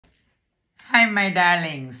Hi, my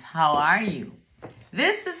darlings. How are you?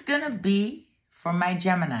 This is going to be for my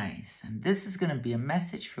Geminis, and this is going to be a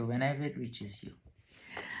message for whenever it reaches you.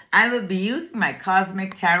 I will be using my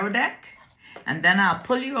Cosmic Tarot deck, and then I'll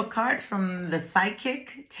pull you a card from the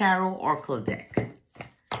Psychic Tarot Oracle deck.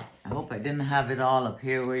 I hope I didn't have it all up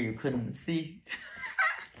here where you couldn't see.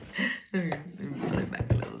 Let me pull it back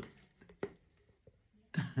a little.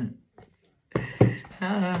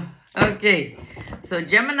 Okay, so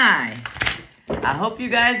Gemini, I hope you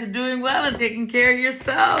guys are doing well and taking care of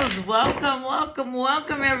yourselves. Welcome, welcome,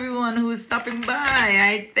 welcome everyone who is stopping by.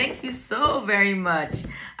 I thank you so very much.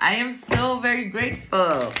 I am so very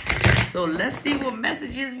grateful. So let's see what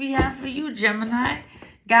messages we have for you, Gemini.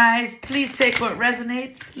 Guys, please take what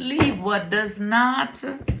resonates, leave what does not.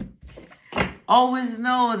 Always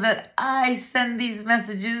know that I send these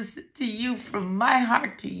messages to you from my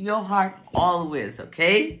heart to your heart always,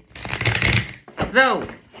 okay? So,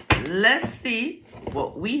 let's see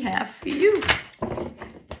what we have for you.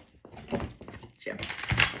 Gemini.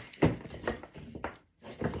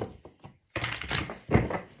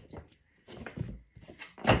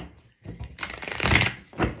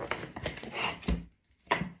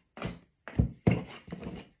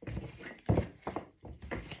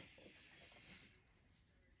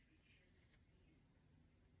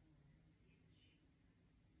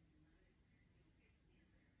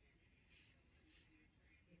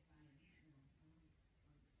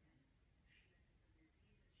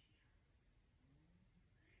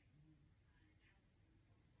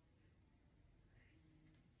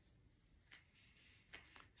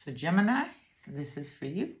 So Gemini, this is for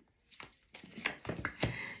you.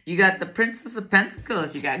 You got the Princess of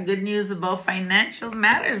Pentacles. You got good news about financial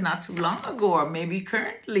matters not too long ago or maybe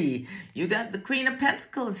currently. You got the Queen of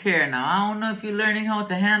Pentacles here. Now, I don't know if you're learning how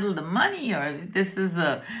to handle the money or if this is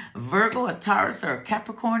a Virgo, a Taurus, or a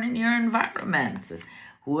Capricorn in your environment.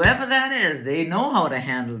 Whoever that is, they know how to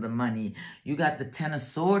handle the money. You got the Ten of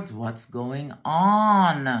Swords. What's going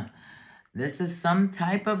on? This is some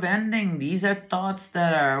type of ending. These are thoughts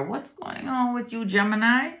that are, what's going on with you,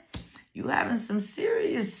 Gemini? You having some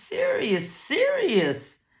serious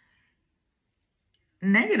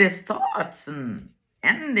negative thoughts and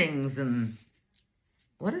endings and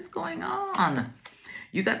what is going on?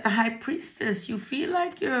 You got the High Priestess. You feel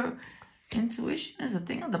like your intuition is a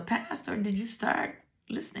thing of the past, or did you start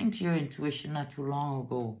listening to your intuition not too long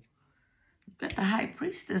ago? You got the High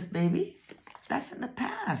Priestess, baby. That's in the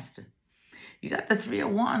past. You got the Three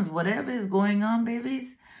of Wands. Whatever is going on,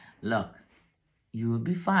 babies, look, you will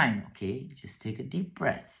be fine, okay? Just take a deep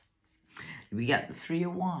breath. We got the Three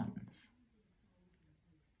of Wands.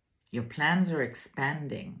 Your plans are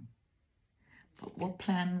expanding. But what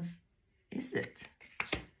plans is it?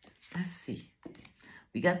 Let's see.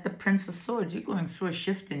 We got the Prince of Swords. You're going through a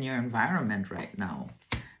shift in your environment right now.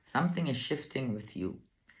 Something is shifting with you.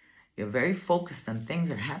 You're very focused and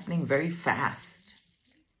things are happening very fast.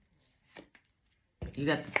 You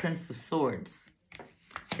got the Prince of Swords.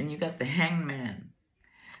 And you got the Hangman.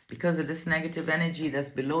 Because of this negative energy that's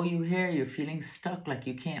below you here, you're feeling stuck like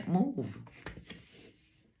you can't move.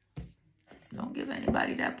 Don't give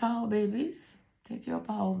anybody that power, babies. Take your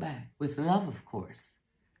power back. With love, of course.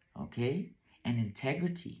 Okay? And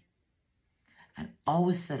integrity. And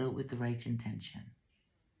always set out with the right intention.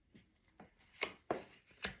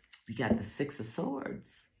 We got the Six of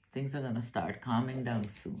Swords. Things are going to start calming down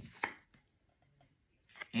soon.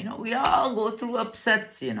 You know, we all go through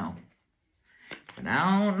upsets, you know. But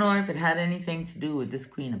I don't know if it had anything to do with this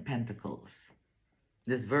Queen of Pentacles.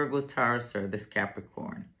 This Virgo, Taurus, or this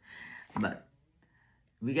Capricorn. But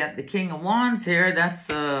we got the King of Wands here. That's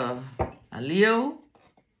a Leo,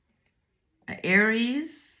 an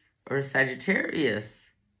Aries, or a Sagittarius.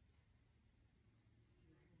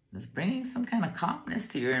 That's bringing some kind of calmness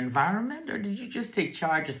to your environment. Or did you just take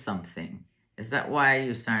charge of something? Is that why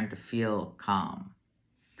you're starting to feel calm?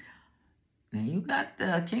 Now you got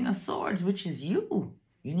the King of Swords, which is you.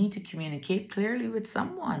 You need to communicate clearly with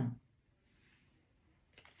someone.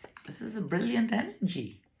 This is a brilliant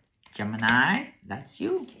energy. Gemini, that's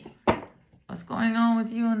you. What's going on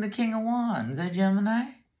with you and the King of Wands, Gemini?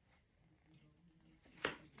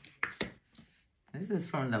 This is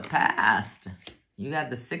from the past. You got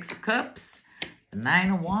the Six of Cups, the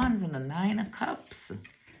Nine of Wands, and the Nine of Cups.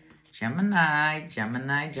 Gemini,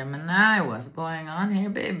 Gemini, Gemini. What's going on here,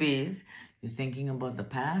 babies? You're thinking about the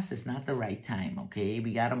past. It's not the right time, okay?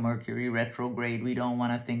 We got a Mercury retrograde. We don't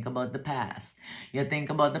want to think about the past. You think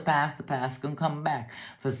about the past can come back.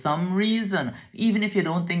 For some reason, even if you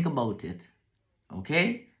don't think about it,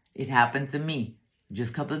 okay? It happened to me just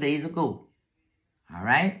a couple of days ago, all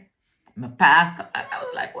right? My past, I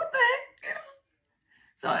was like, what the heck? You know,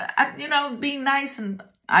 So, you know, being nice, and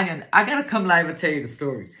I gotta come live and tell you the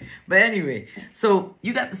story. But anyway, so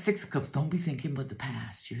you got the Six of Cups. Don't be thinking about the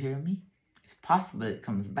past. You hear me? It's possible it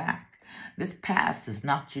comes back. This past has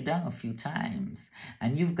knocked you down a few times,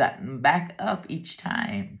 and you've gotten back up each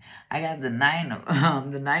time. I got the Nine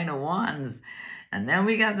of Wands, and then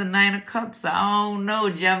we got the Nine of Cups. Oh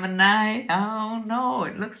no, Gemini. Oh no,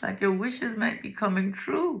 it looks like your wishes might be coming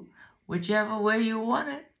true, whichever way you want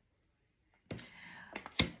it.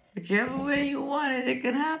 Whichever way you want it, it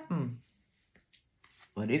can happen.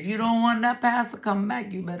 But if you don't want that past to come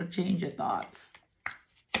back, you better change your thoughts.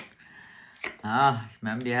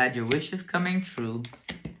 Remember you had your wishes coming true.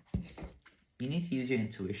 You need to use your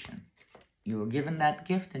intuition. You were given that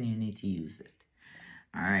gift and you need to use it.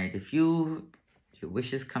 All right, if your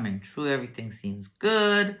wishes coming true, everything seems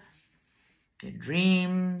good. Your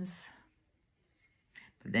dreams.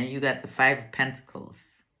 But then you got the Five of Pentacles.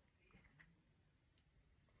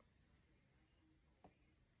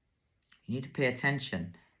 You need to pay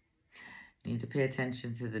attention. You need to pay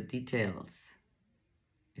attention to the details.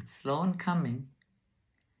 It's slow in coming.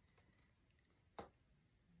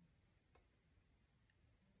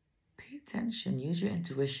 Pay attention. Use your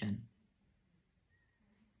intuition.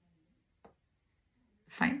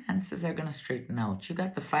 Finances are going to straighten out. You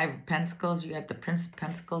got the Five of Pentacles, you got the Prince of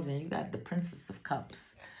Pentacles, and you got the Princess of Cups.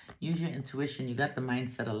 Use your intuition. You got the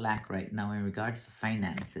mindset of lack right now in regards to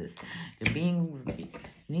finances. You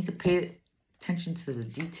need to pay attention to the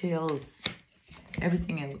details.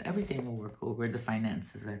 Everything will work over the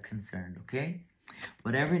finances are concerned, okay?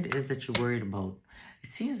 Whatever it is that you're worried about.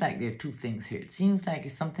 It seems like there are two things here. It seems like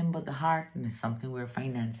it's something about the heart and it's something where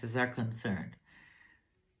finances are concerned.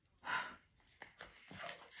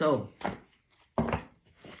 So,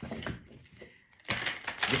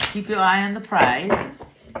 just keep your eye on the prize.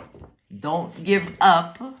 Don't give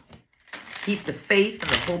up. Keep the faith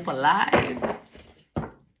and the hope alive.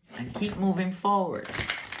 And keep moving forward.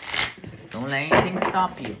 Don't let anything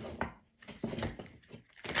stop you.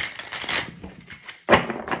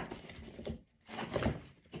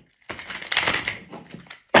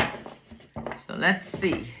 So let's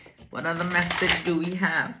see. What other message do we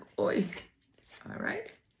have? Oi. All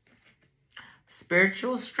right.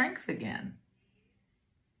 Spiritual strength again.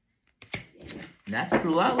 That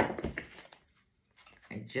flew out.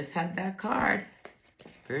 I just had that card.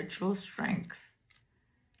 Spiritual strength.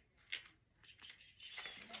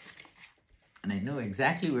 And I know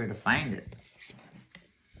exactly where to find it.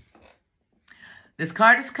 This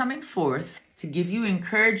card is coming forth to give you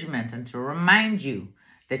encouragement and to remind you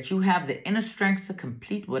that you have the inner strength to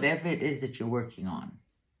complete whatever it is that you're working on.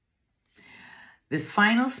 This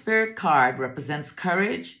final spirit card represents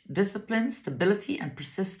courage, discipline, stability, and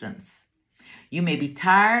persistence. You may be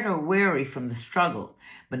tired or weary from the struggle,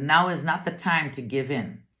 but now is not the time to give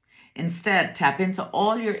in. Instead, tap into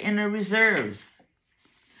all your inner reserves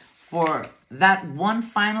for that one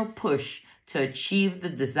final push to achieve the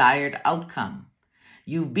desired outcome.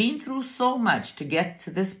 You've been through so much to get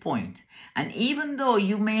to this point, and even though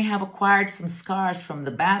you may have acquired some scars from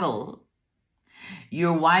the battle,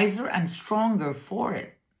 you're wiser and stronger for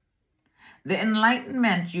it. The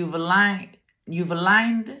enlightenment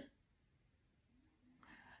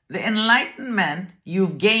the enlightenment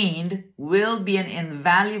you've gained will be an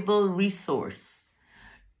invaluable resource.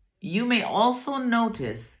 You may also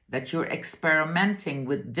notice that you're experimenting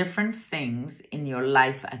with different things in your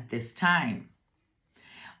life at this time.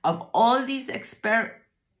 All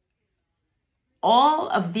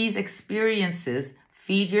of these experiences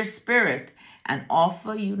feed your spirit and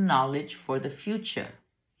offer you knowledge for the future.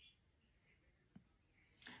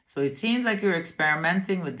 So it seems like you're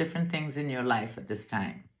experimenting with different things in your life at this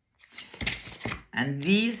time. And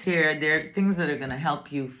these here, they're things that are going to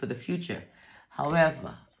help you for the future.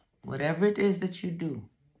 However, whatever it is that you do,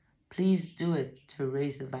 please do it to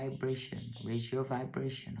raise the vibration. Raise your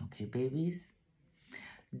vibration, okay, babies?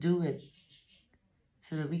 Do it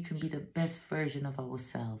so that we can be the best version of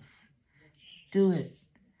ourselves. Do it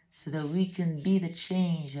so that we can be the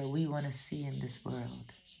change that we want to see in this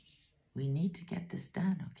world. We need to get this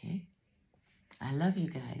done, okay? I love you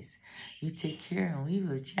guys. You take care and we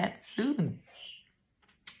will chat soon.